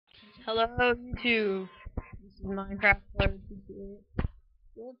Hello YouTube. This is Minecraft Player 2.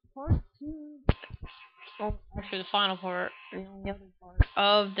 It's part 2. Oh, actually the final part, the only other part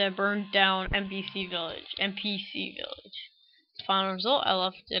of the burned down NPC village. The final result, I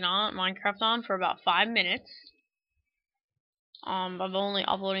left it on Minecraft on for about 5 minutes. I'm only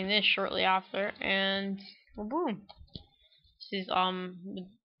uploading this shortly after, and well, boom. This is the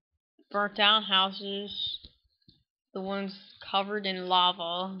burnt down houses, the ones covered in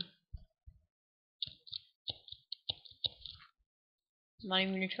lava. I'm not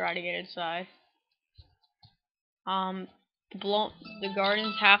even gonna try to get inside. The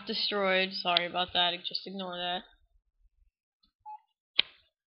garden's half destroyed. Sorry about that. Just ignore that.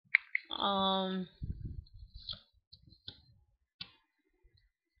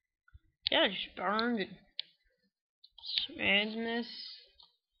 Yeah, just burned. And this.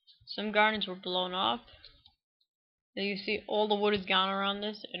 Some gardens were blown up. As you see, all the wood is gone around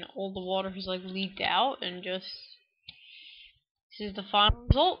this, and all the water has like leaked out, and just this is the final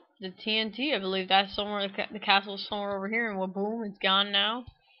result. The TNT, I believe that's somewhere. The castle is somewhere over here, and well, boom, it's gone now.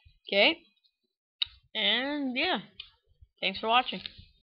 Okay, and yeah, thanks for watching.